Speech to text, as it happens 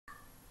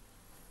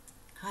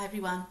Hi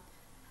everyone.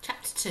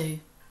 Chapter 2.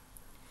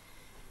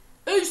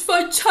 It's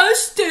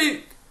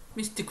fantastic!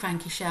 Mr.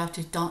 Cranky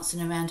shouted,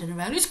 dancing around and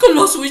around. It's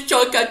colossal, it's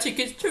gigantic,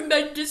 it's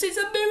tremendous, it's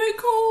a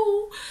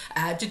miracle!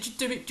 How did you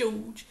do it,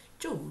 George?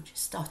 George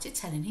started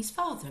telling his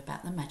father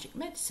about the magic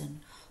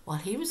medicine. While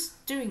he was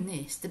doing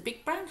this, the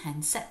big brown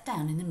hen sat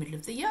down in the middle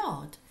of the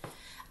yard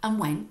and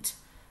went...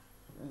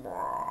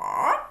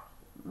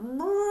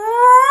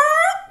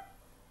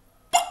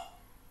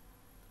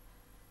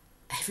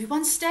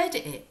 Everyone stared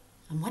at it,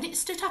 and when it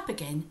stood up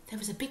again, there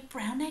was a big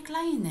brown egg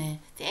laying there.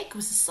 The egg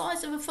was the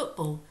size of a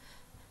football.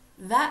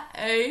 That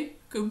egg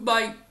could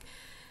make...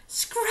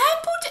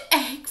 Scrambled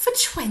egg for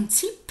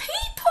 20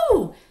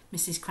 people,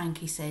 Mrs.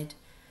 Cranky said.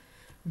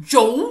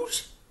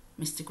 George,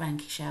 Mr.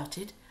 Cranky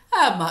shouted.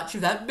 how much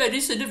of that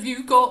medicine have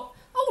you got?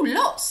 Oh,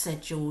 lots,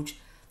 said George.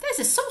 There's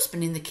a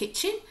saucepan in the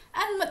kitchen,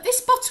 and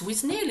this bottle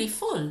is nearly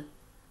full.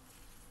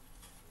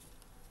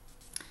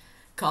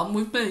 Come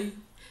with me,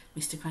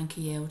 Mr.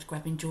 Cranky yelled,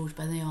 grabbing George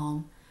by the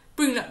arm.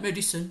 Bring that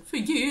medicine. For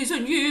years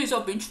and years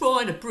I've been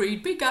trying to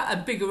breed bigger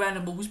and bigger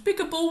animals,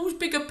 bigger bulls,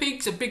 bigger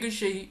pigs and bigger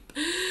sheep.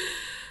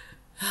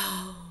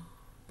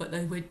 But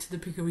they went to the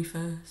piggery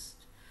first.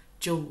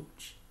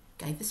 George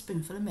gave the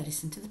spoonful of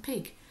medicine to the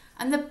pig,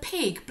 and the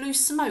pig blew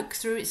smoke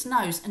through its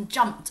nose and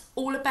jumped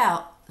all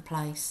about the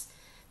place.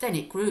 Then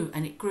it grew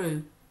and it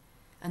grew,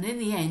 and in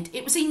the end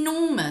it was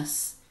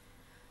enormous.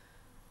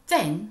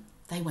 Then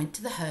they went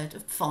to the herd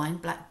of fine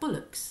black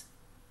bullocks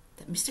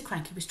that Mr.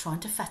 Cranky was trying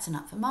to fatten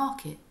up for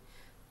market.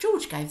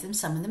 George gave them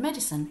some of the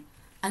medicine,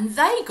 and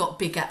they got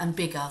bigger and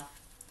bigger.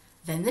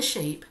 Then the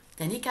sheep,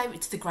 then he gave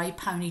it to the grey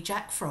pony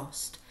Jack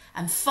Frost,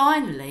 and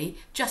finally,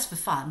 just for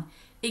fun,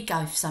 he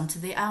gave some to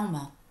the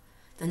Alma,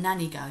 the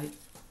nanny goat.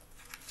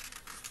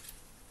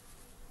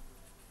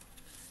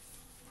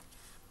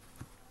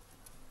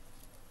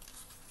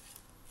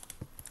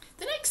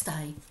 The next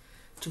day,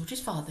 George's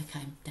father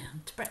came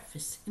down to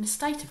breakfast in a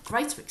state of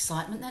greater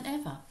excitement than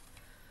ever.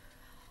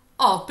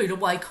 I've been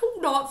awake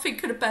all night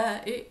thinking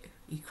about it,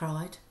 he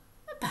cried.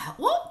 About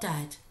what,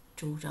 Dad?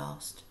 George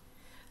asked.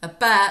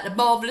 About the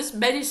marvellous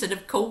medicine,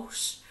 of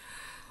course.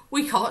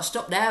 We can't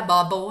stop now,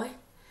 my boy.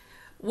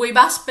 We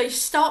must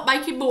start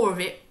making more of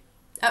it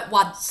at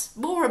once,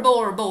 more and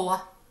more and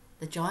more.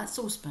 The giant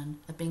saucepan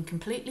had been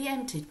completely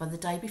emptied by the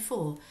day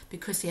before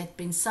because there had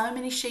been so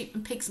many sheep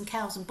and pigs and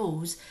cows and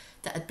bulls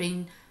that had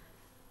been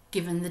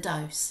given the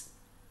dose.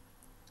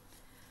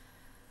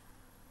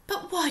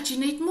 But why do you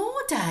need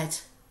more, Dad?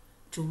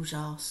 George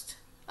asked.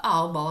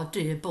 Oh, my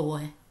dear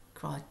boy,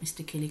 cried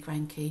Mr.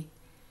 Killicranky.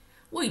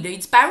 We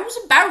needs barrels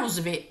and barrels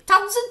of it,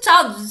 tons and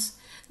tons.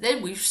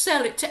 Then we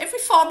sell it to every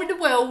farm in the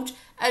world,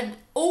 and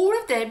all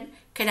of them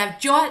can have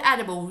giant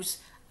animals,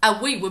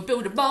 and we would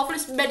build a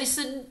marvellous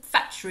medicine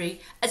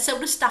factory and sell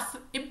the stuff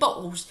in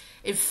bottles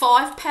in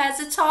 £5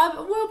 a time,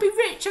 and we'll be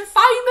rich and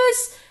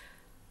famous.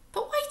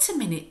 But wait a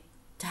minute,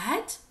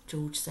 Dad,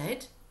 George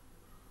said.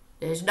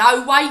 There's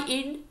no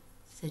waiting,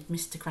 said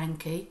Mr.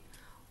 Cranky,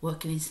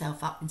 working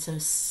himself up into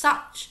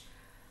such.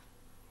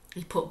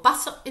 He put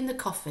butter in the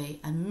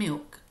coffee and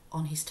milk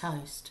on his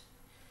toast.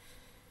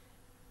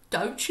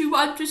 Don't you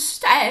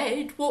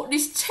understand what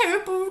this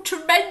terrible,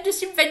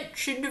 tremendous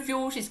invention of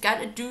yours is going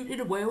to do to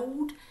the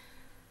world?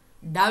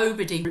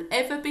 Nobody will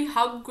ever be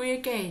hungry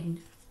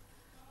again.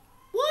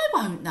 Why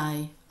won't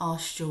they?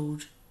 Asked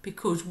George.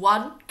 Because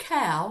one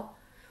cow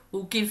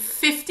will give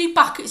 50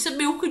 buckets of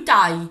milk a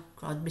day,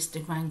 cried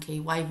Mr. Cranky,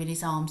 waving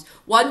his arms.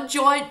 One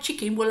giant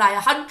chicken will lay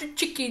 100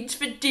 chickens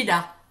for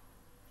dinner.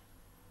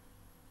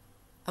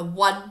 And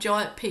one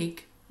giant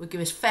pig will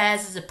give us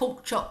thousands of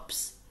pork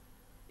chops.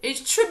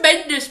 It's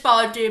tremendous,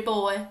 my dear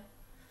boy.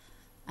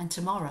 And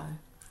tomorrow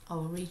I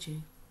will read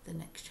you the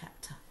next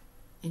chapter.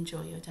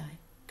 Enjoy your day.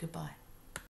 Goodbye.